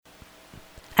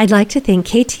I'd like to thank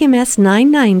KTMS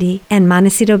 990 and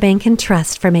Montecito Bank and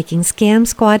Trust for making Scam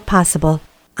Squad possible.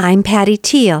 I'm Patty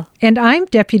Teal. And I'm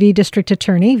Deputy District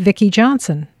Attorney Vicki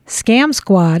Johnson. Scam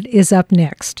Squad is up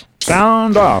next.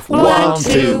 Sound off. 1,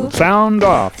 2. Sound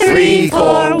off. 3,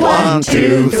 4. 1,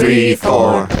 2, 3,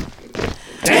 4.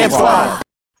 Scam Squad.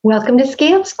 Welcome to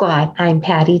Scam Squad. I'm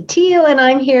Patty Teal, and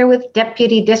I'm here with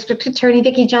Deputy District Attorney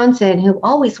Vicki Johnson, who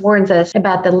always warns us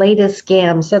about the latest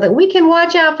scams so that we can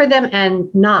watch out for them and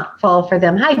not fall for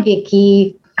them. Hi,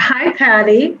 Vicki. Hi,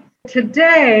 Patty.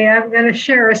 Today, I'm going to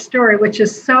share a story which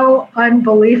is so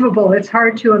unbelievable. It's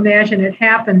hard to imagine it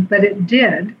happened, but it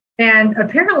did. And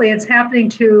apparently it's happening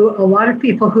to a lot of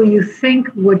people who you think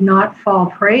would not fall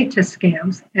prey to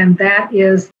scams, and that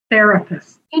is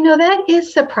therapists. You know, that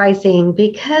is surprising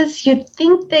because you'd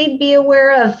think they'd be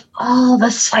aware of all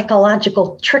the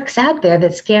psychological tricks out there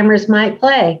that scammers might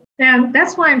play. And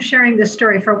that's why I'm sharing this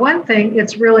story. For one thing,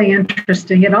 it's really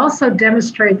interesting. It also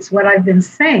demonstrates what I've been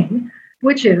saying,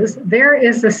 which is there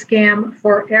is a scam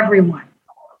for everyone.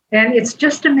 And it's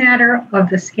just a matter of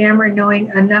the scammer knowing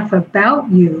enough about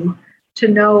you to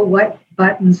know what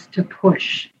buttons to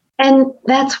push. And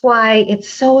that's why it's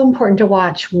so important to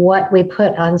watch what we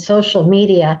put on social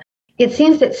media. It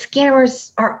seems that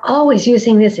scammers are always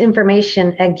using this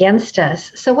information against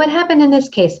us. So what happened in this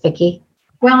case, Vicki?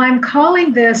 Well, I'm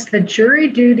calling this the jury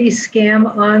duty scam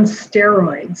on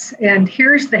steroids. And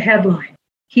here's the headline.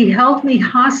 He held me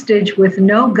hostage with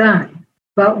no gun,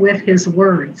 but with his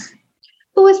words.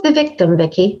 Who was the victim,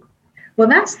 Vicki? Well,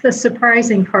 that's the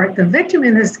surprising part. The victim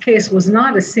in this case was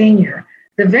not a senior.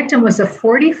 The victim was a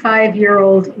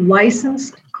 45-year-old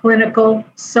licensed clinical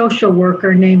social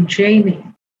worker named Jamie.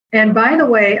 And by the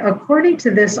way, according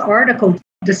to this article,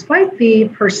 despite the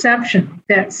perception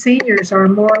that seniors are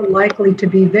more likely to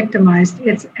be victimized,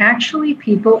 it's actually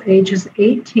people ages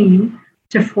 18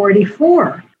 to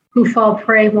 44 who fall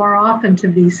prey more often to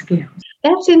these scams.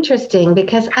 That's interesting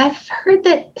because I've heard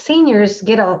that seniors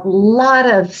get a lot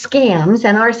of scams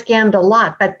and are scammed a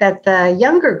lot, but that the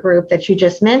younger group that you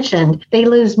just mentioned, they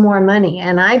lose more money.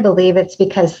 And I believe it's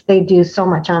because they do so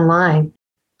much online.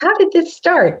 How did this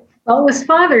start? Well, it was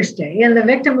Father's Day, and the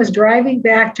victim was driving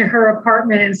back to her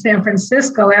apartment in San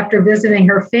Francisco after visiting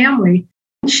her family.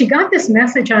 She got this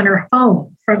message on her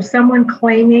phone from someone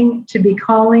claiming to be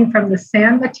calling from the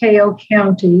San Mateo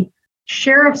County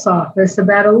Sheriff's Office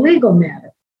about a legal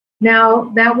matter.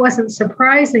 Now, that wasn't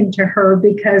surprising to her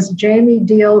because Jamie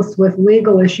deals with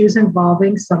legal issues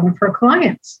involving some of her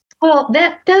clients. Well,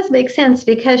 that does make sense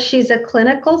because she's a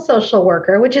clinical social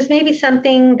worker, which is maybe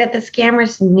something that the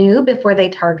scammers knew before they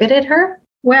targeted her.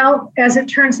 Well, as it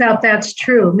turns out, that's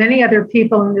true. Many other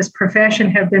people in this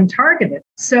profession have been targeted.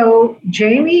 So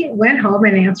Jamie went home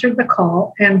and answered the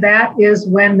call, and that is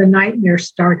when the nightmare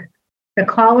started. The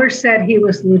caller said he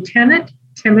was Lieutenant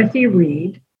Timothy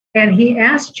Reed, and he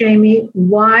asked Jamie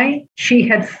why she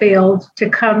had failed to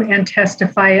come and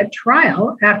testify at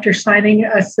trial after signing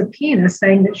a subpoena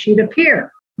saying that she'd appear.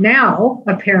 Now,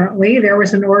 apparently, there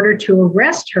was an order to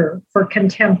arrest her for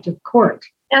contempt of court.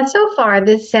 Now, so far,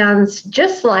 this sounds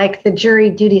just like the jury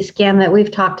duty scam that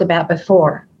we've talked about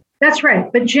before. That's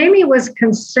right. But Jamie was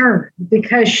concerned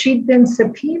because she'd been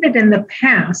subpoenaed in the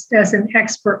past as an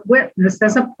expert witness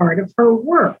as a part of her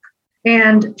work.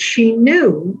 And she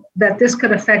knew that this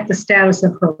could affect the status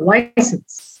of her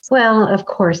license. Well, of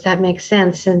course, that makes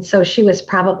sense. And so she was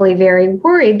probably very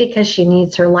worried because she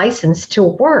needs her license to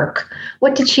work.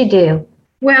 What did she do?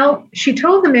 Well, she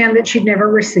told the man that she'd never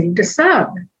received a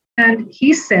sub. And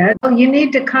he said, well, you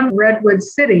need to come to Redwood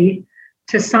City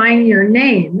to sign your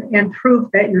name and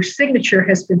prove that your signature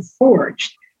has been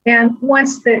forged. And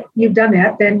once that you've done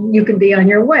that, then you can be on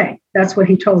your way. That's what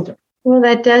he told her. Well,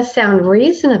 that does sound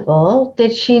reasonable.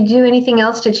 Did she do anything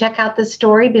else to check out the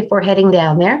story before heading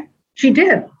down there? She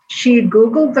did. She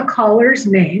Googled the caller's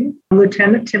name,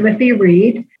 Lieutenant Timothy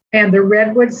Reed, and the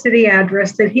Redwood City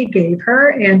address that he gave her.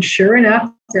 And sure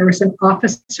enough, there was an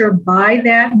officer by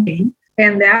that name,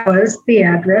 and that was the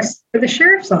address for the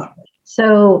sheriff's office.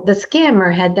 So the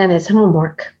scammer had done his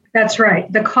homework. That's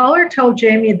right. The caller told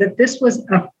Jamie that this was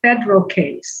a federal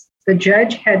case. The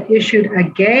judge had issued a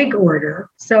gag order,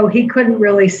 so he couldn't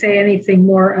really say anything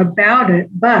more about it,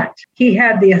 but he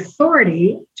had the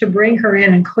authority to bring her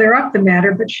in and clear up the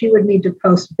matter, but she would need to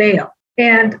post bail.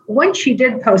 And once she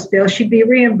did post bail, she'd be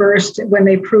reimbursed when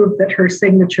they proved that her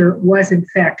signature was in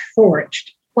fact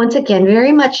forged. Once again,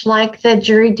 very much like the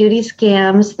jury duty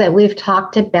scams that we've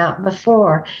talked about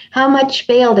before. How much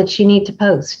bail did she need to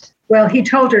post? Well, he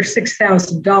told her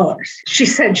 $6,000. She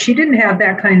said she didn't have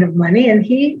that kind of money. And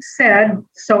he said,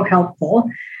 so helpful,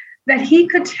 that he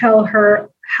could tell her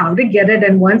how to get it.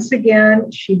 And once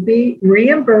again, she'd be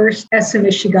reimbursed as soon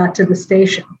as she got to the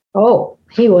station. Oh,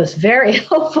 he was very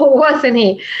helpful, wasn't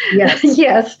he? Yes.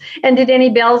 Yes. And did any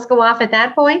bells go off at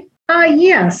that point?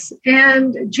 Yes.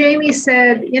 And Jamie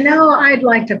said, I'd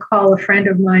like to call a friend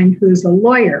of mine who's a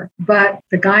lawyer, but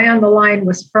the guy on the line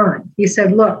was firm. He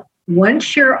said, look,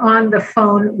 once you're on the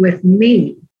phone with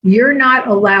me, you're not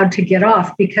allowed to get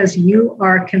off because you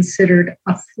are considered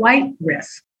a flight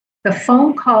risk. The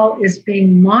phone call is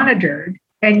being monitored,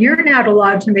 and you're not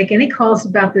allowed to make any calls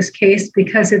about this case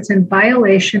because it's in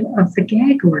violation of the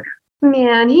gag order.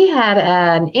 Man, he had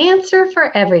an answer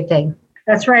for everything.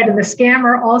 That's right. And the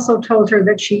scammer also told her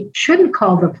that she shouldn't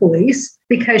call the police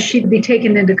because she'd be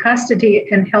taken into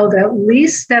custody and held at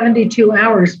least 72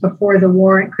 hours before the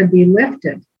warrant could be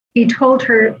lifted. He told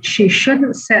her she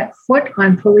shouldn't set foot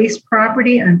on police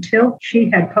property until she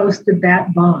had posted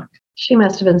that bond. She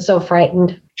must have been so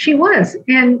frightened. She was.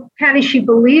 And Patty, she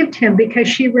believed him because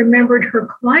she remembered her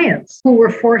clients who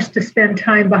were forced to spend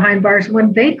time behind bars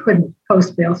when they couldn't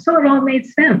post bail. So it all made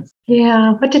sense.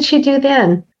 Yeah. What did she do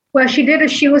then? Well, she did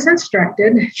as she was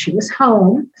instructed. She was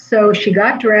home. So she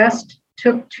got dressed,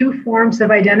 took 2 forms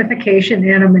of identification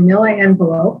and a manila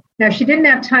envelope. Now, she didn't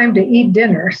have time to eat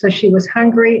dinner, so she was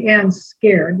hungry and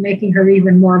scared, making her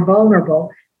even more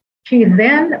vulnerable. She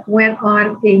then went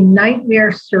on a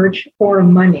nightmare search for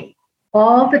money,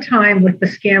 all the time with the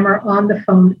scammer on the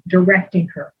phone directing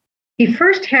her. He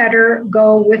first had her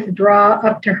go withdraw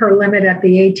up to her limit at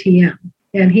the ATM,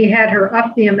 and he had her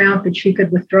up the amount that she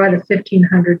could withdraw to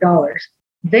 $1,500.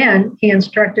 Then he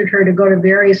instructed her to go to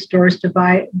various stores to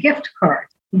buy gift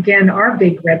cards. Again, our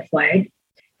big red flag.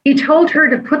 He told her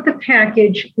to put the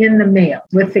package in the mail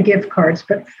with the gift cards,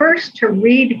 but first to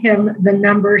read him the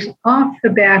numbers off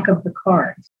the back of the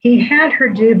cards. He had her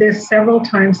do this several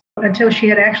times until she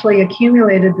had actually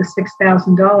accumulated the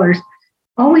 $6,000,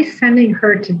 always sending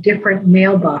her to different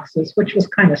mailboxes, which was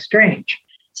kind of strange.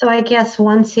 So I guess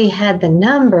once he had the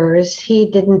numbers, he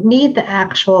didn't need the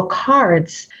actual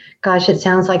cards. Gosh, it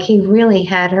sounds like he really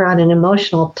had her on an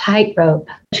emotional tightrope.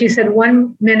 She said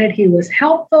one minute he was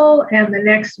helpful, and the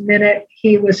next minute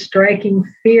he was striking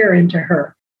fear into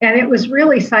her. And it was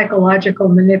really psychological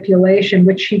manipulation,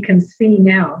 which she can see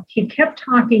now. He kept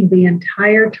talking the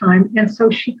entire time, and so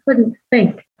she couldn't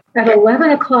think. At 11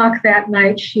 o'clock that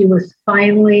night, she was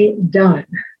finally done.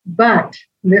 But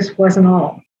this wasn't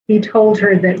all. He told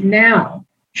her that now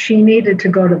she needed to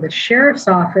go to the sheriff's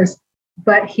office,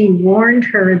 but he warned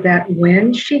her that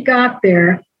when she got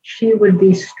there, she would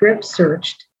be strip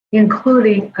searched,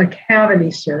 including a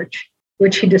cavity search,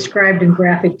 which he described in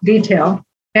graphic detail.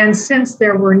 And since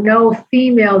there were no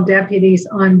female deputies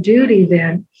on duty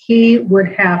then, he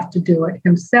would have to do it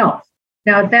himself.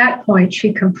 Now, at that point,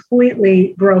 she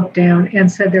completely broke down and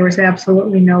said there was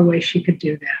absolutely no way she could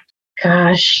do that.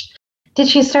 Gosh. Did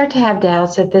she start to have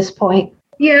doubts at this point?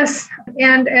 Yes,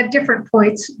 and at different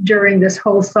points during this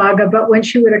whole saga, but when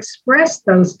she would express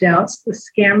those doubts, the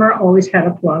scammer always had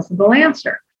a plausible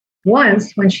answer.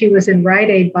 Once, when she was in Rite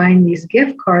Aid buying these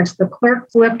gift cards, the clerk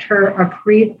flipped her a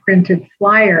pre-printed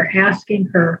flyer asking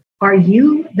her, "Are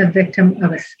you the victim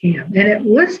of a scam?" And it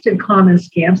listed common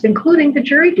scams, including the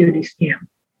jury duty scam.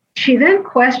 She then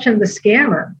questioned the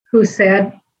scammer, who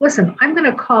said, "Listen, I'm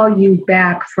going to call you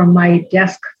back from my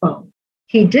desk phone."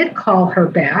 He did call her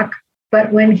back,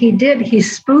 but when he did, he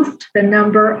spoofed the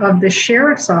number of the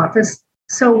sheriff's office.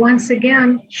 So once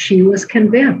again, she was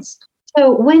convinced.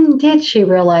 So when did she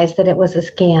realize that it was a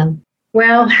scam?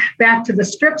 Well, back to the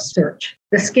strip search.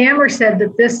 The scammer said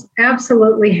that this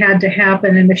absolutely had to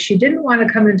happen. And if she didn't want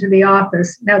to come into the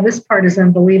office, now this part is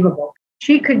unbelievable,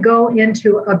 she could go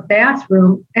into a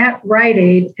bathroom at Rite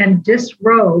Aid and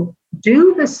disrobe,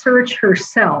 do the search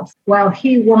herself while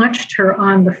he watched her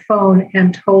on the phone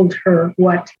and told her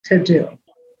what to do.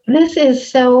 This is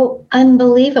so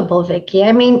unbelievable, Vicki.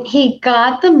 I mean, he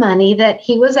got the money that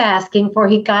he was asking for.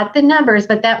 He got the numbers,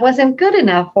 but that wasn't good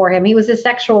enough for him. He was a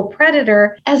sexual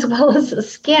predator as well as a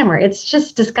scammer. It's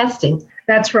just disgusting.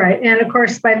 That's right. And of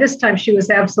course, by this time, she was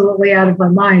absolutely out of her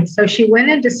mind. So she went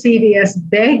into CVS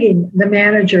begging the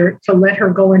manager to let her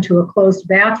go into a closed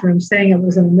bathroom, saying it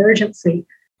was an emergency.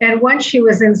 And once she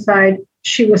was inside,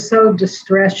 she was so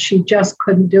distressed, she just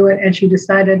couldn't do it. And she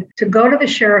decided to go to the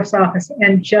sheriff's office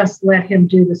and just let him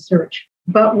do the search.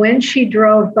 But when she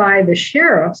drove by the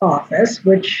sheriff's office,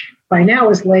 which by now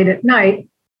was late at night,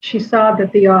 she saw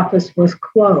that the office was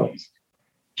closed.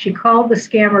 She called the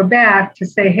scammer back to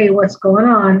say, "Hey, what's going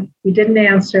on?" He didn't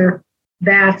answer.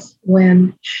 That's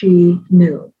when she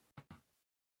knew.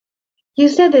 You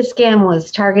said this scam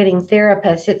was targeting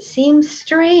therapists. It seems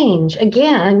strange.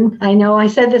 Again, I know I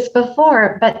said this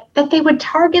before, but that they would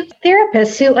target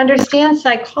therapists who understand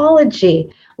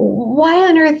psychology. Why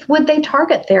on earth would they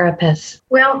target therapists?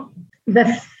 Well,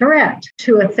 the threat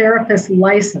to a therapist's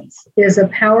license is a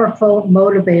powerful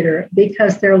motivator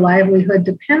because their livelihood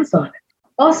depends on it.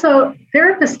 Also,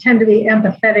 therapists tend to be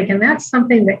empathetic, and that's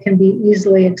something that can be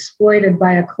easily exploited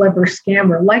by a clever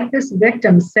scammer. Like this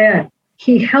victim said,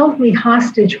 he held me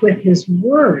hostage with his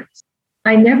words.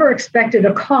 I never expected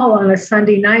a call on a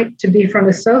Sunday night to be from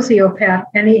a sociopath,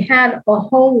 and he had a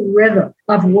whole rhythm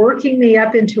of working me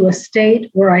up into a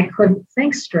state where I couldn't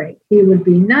think straight. He would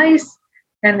be nice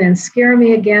and then scare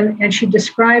me again, and she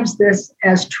describes this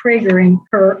as triggering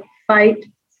her fight,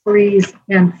 freeze,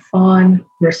 and fawn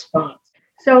response.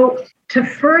 So to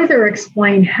further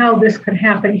explain how this could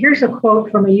happen, here's a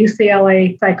quote from a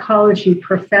UCLA psychology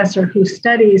professor who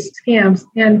studies scams,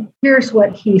 and here's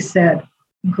what he said.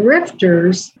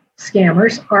 Grifters,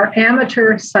 scammers, are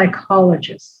amateur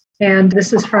psychologists. And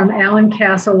this is from Alan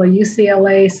Castle, a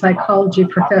UCLA psychology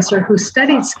professor who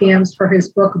studied scams for his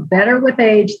book, Better with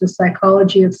Age, The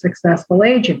Psychology of Successful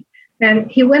Aging.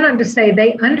 And he went on to say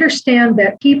they understand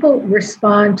that people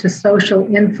respond to social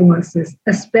influences,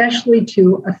 especially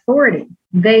to authority.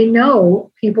 They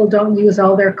know people don't use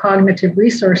all their cognitive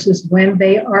resources when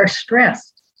they are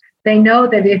stressed. They know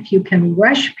that if you can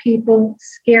rush people,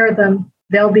 scare them,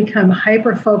 they'll become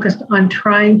hyper-focused on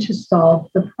trying to solve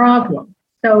the problem.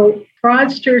 So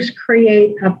fraudsters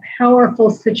create a powerful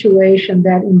situation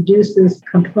that induces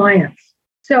compliance.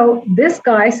 So this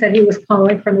guy said he was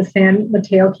calling from the San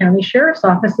Mateo County Sheriff's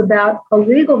Office about a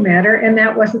legal matter, and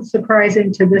that wasn't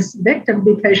surprising to this victim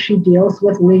because she deals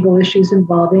with legal issues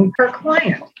involving her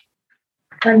client.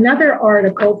 Another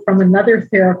article from another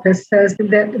therapist says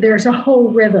that there's a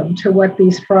whole rhythm to what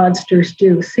these fraudsters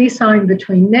do, seesawing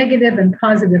between negative and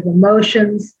positive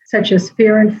emotions, such as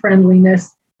fear and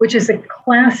friendliness, which is a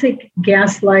classic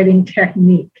gaslighting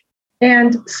technique.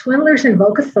 And swindlers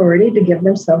invoke authority to give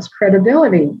themselves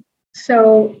credibility.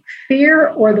 So fear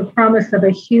or the promise of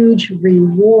a huge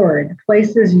reward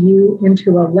places you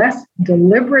into a less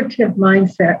deliberative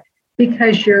mindset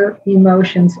because your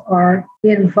emotions are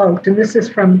invoked. And this is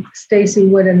from Stacy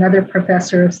Wood, another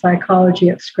professor of psychology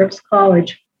at Scripps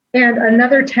College. And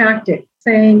another tactic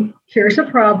saying, here's a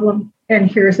problem and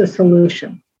here's a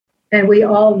solution. And we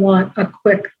all want a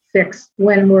quick fix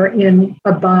when we're in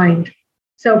a bind.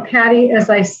 So, Patty, as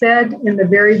I said in the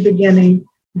very beginning,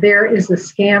 there is a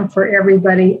scam for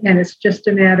everybody, and it's just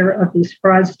a matter of these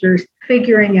fraudsters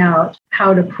figuring out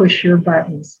how to push your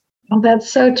buttons. Well,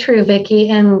 that's so true, Vicki,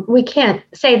 and we can't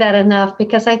say that enough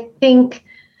because I think,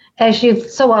 as you've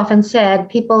so often said,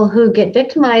 people who get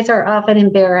victimized are often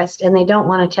embarrassed and they don't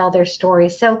want to tell their story.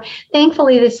 So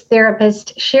thankfully, this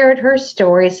therapist shared her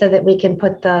story so that we can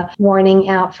put the warning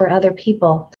out for other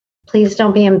people. Please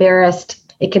don't be embarrassed.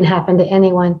 It can happen to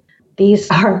anyone. These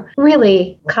are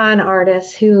really con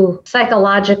artists who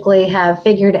psychologically have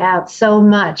figured out so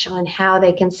much on how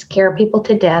they can scare people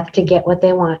to death to get what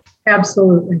they want.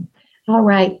 Absolutely. All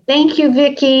right. Thank you,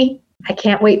 Vicki. I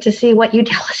can't wait to see what you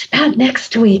tell us about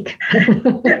next week.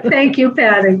 Thank you,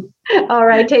 Patty. All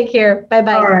right. Take care.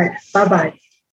 Bye-bye. All right. Bye-bye.